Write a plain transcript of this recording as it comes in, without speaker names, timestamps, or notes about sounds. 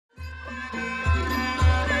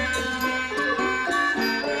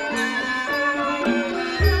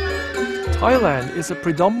Thailand is a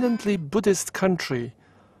predominantly Buddhist country.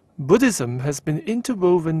 Buddhism has been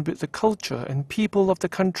interwoven with the culture and people of the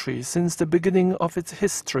country since the beginning of its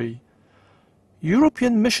history.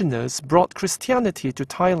 European missionaries brought Christianity to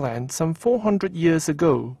Thailand some 400 years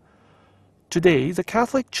ago. Today, the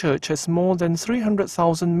Catholic Church has more than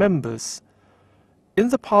 300,000 members. In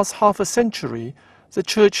the past half a century, the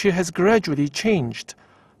church here has gradually changed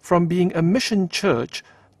from being a mission church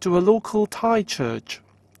to a local Thai church.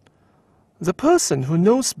 The person who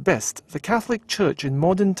knows best the Catholic Church in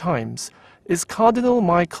modern times is Cardinal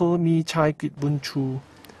Michai Kitbunchu.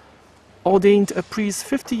 Ordained a priest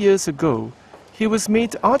 50 years ago, he was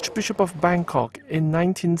made Archbishop of Bangkok in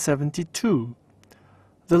 1972.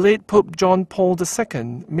 The late Pope John Paul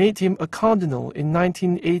II made him a cardinal in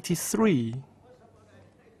 1983.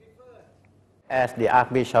 As the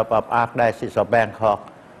Archbishop of Archdiocese of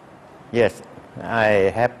Bangkok, yes, I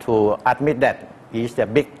have to admit that it's a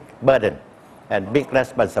big burden and big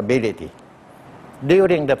responsibility.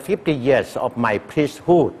 During the 50 years of my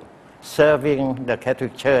priesthood, serving the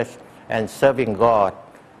Catholic Church and serving God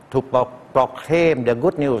to proclaim the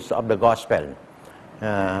good news of the gospel,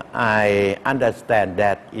 I understand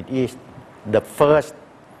that it is the first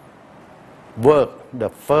work, the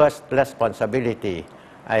first responsibility.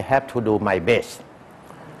 I have to do my best.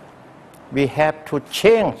 We have to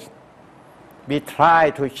change. We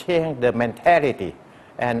try to change the mentality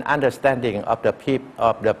and understanding of the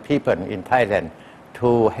people in Thailand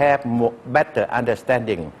to have better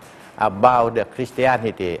understanding about the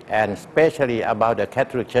Christianity and especially about the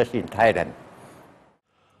Catholic Church in Thailand.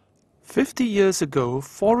 50 years ago,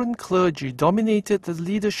 foreign clergy dominated the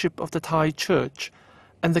leadership of the Thai Church,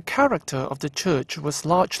 and the character of the Church was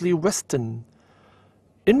largely Western.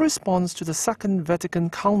 In response to the Second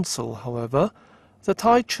Vatican Council, however, the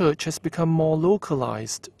Thai Church has become more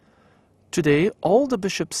localized. Today, all the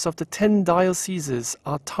bishops of the 10 dioceses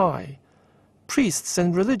are Thai. Priests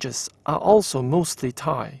and religious are also mostly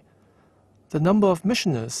Thai. The number of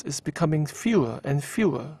missionaries is becoming fewer and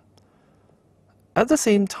fewer. At the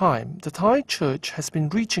same time, the Thai Church has been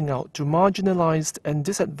reaching out to marginalized and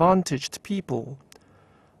disadvantaged people.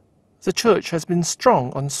 The Church has been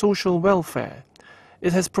strong on social welfare.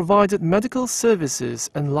 It has provided medical services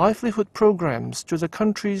and livelihood programs to the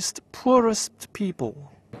country's poorest people.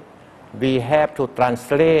 We have to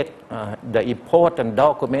translate the important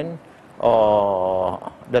document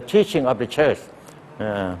or the teaching of the Church,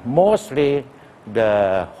 mostly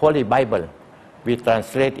the Holy Bible. We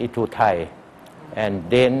translate it to Thai, and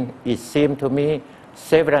then it seemed to me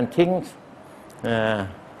several things in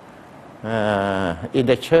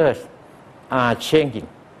the Church are changing.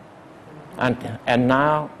 And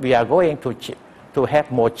now we are going to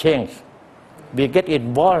have more change. We get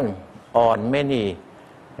involved on many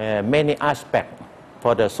aspects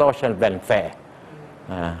for the social welfare.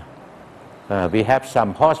 We have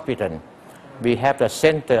some hospital, we have the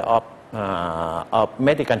center of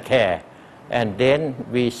medical care, and then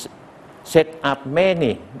we set up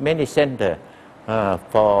many centers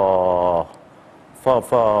for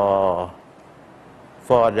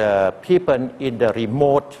the people in the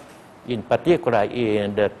remote, in particular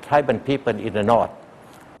in the tribal people in the north.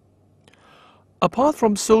 Apart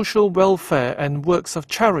from social welfare and works of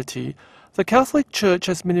charity, the Catholic Church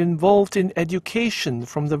has been involved in education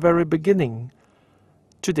from the very beginning.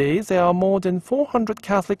 Today, there are more than 400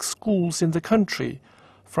 Catholic schools in the country,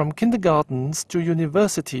 from kindergartens to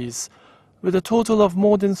universities, with a total of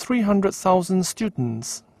more than 300,000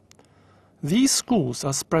 students. These schools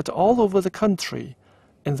are spread all over the country,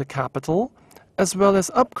 in the capital, as well as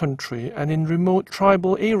upcountry and in remote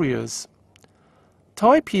tribal areas.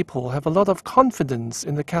 Thai people have a lot of confidence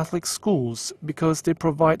in the Catholic schools because they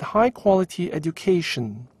provide high-quality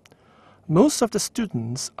education. Most of the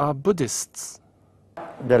students are Buddhists.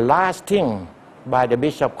 The last thing by the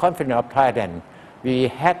Bishop Conference of Thailand, we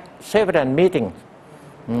had several meetings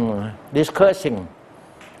discussing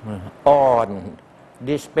on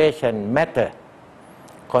this special matter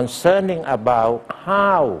concerning about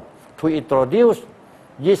how to introduce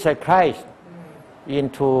Jesus Christ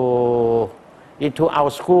into our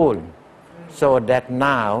school, so that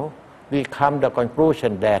now we come to the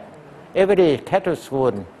conclusion that every Catholic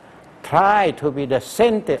school try to be the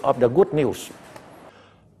center of the good news.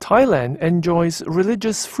 Thailand enjoys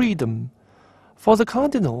religious freedom. For the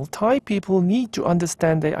Cardinal, Thai people need to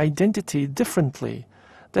understand their identity differently,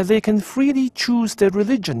 that they can freely choose their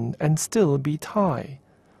religion and still be Thai.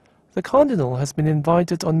 The Cardinal has been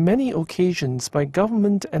invited on many occasions by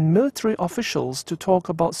government and military officials to talk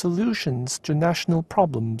about solutions to national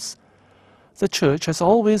problems. The Church has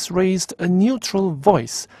always raised a neutral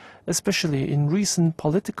voice especially in recent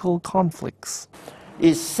political conflicts.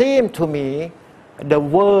 It seemed to me the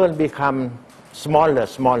world become smaller.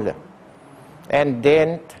 And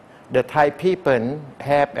then the Thai people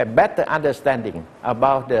have a better understanding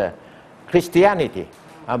about the Christianity,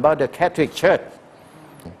 about the Catholic Church.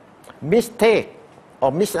 Mistake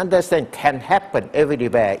or misunderstanding can happen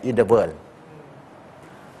everywhere in the world.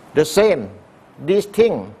 The same, these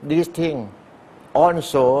things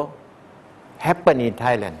also happen in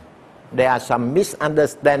Thailand. There are some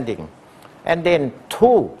misunderstanding. And then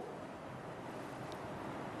to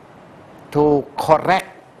correct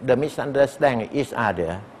the misunderstanding each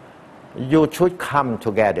other, you should come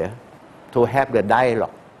together to have the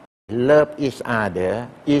dialogue. Love each other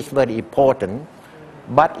is very important,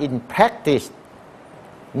 but in practice,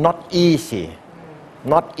 not easy,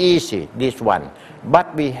 this one.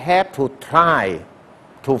 But we have to try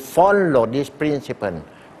to follow this principle,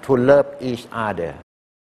 to love each other.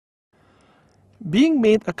 Being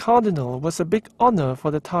made a cardinal was a big honor for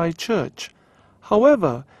the Thai Church.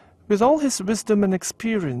 However, with all his wisdom and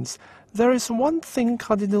experience, there is one thing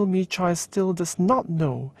Cardinal Michai still does not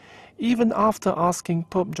know, even after asking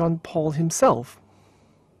Pope John Paul himself.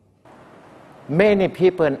 Many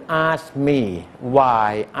people ask me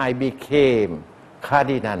why I became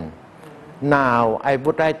Cardinal. Now, I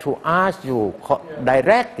would like to ask you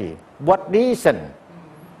directly, what reason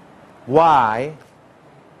why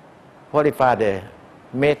Holy Father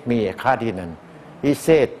made me a Cardinal? He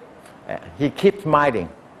said, he kept smiling,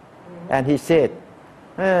 and he said,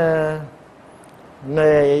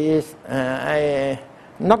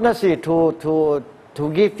 not necessary to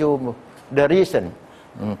give you the reason.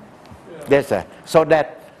 So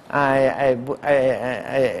that I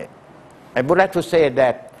would like to say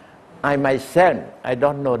that I myself, I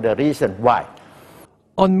don't know the reason why.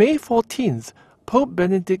 On May 14th, Pope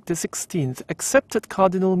Benedict XVI accepted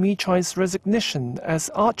Cardinal Michai's resignation as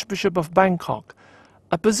Archbishop of Bangkok,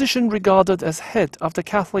 a position regarded as head of the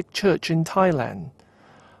Catholic Church in Thailand.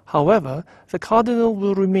 However, the Cardinal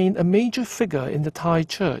will remain a major figure in the Thai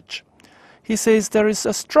Church. He says there is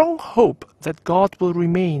a strong hope that God will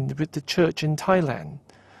remain with the Church in Thailand.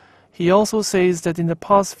 He also says that in the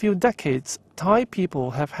past few decades, Thai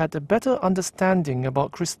people have had a better understanding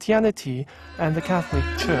about Christianity and the Catholic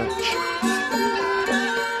Church.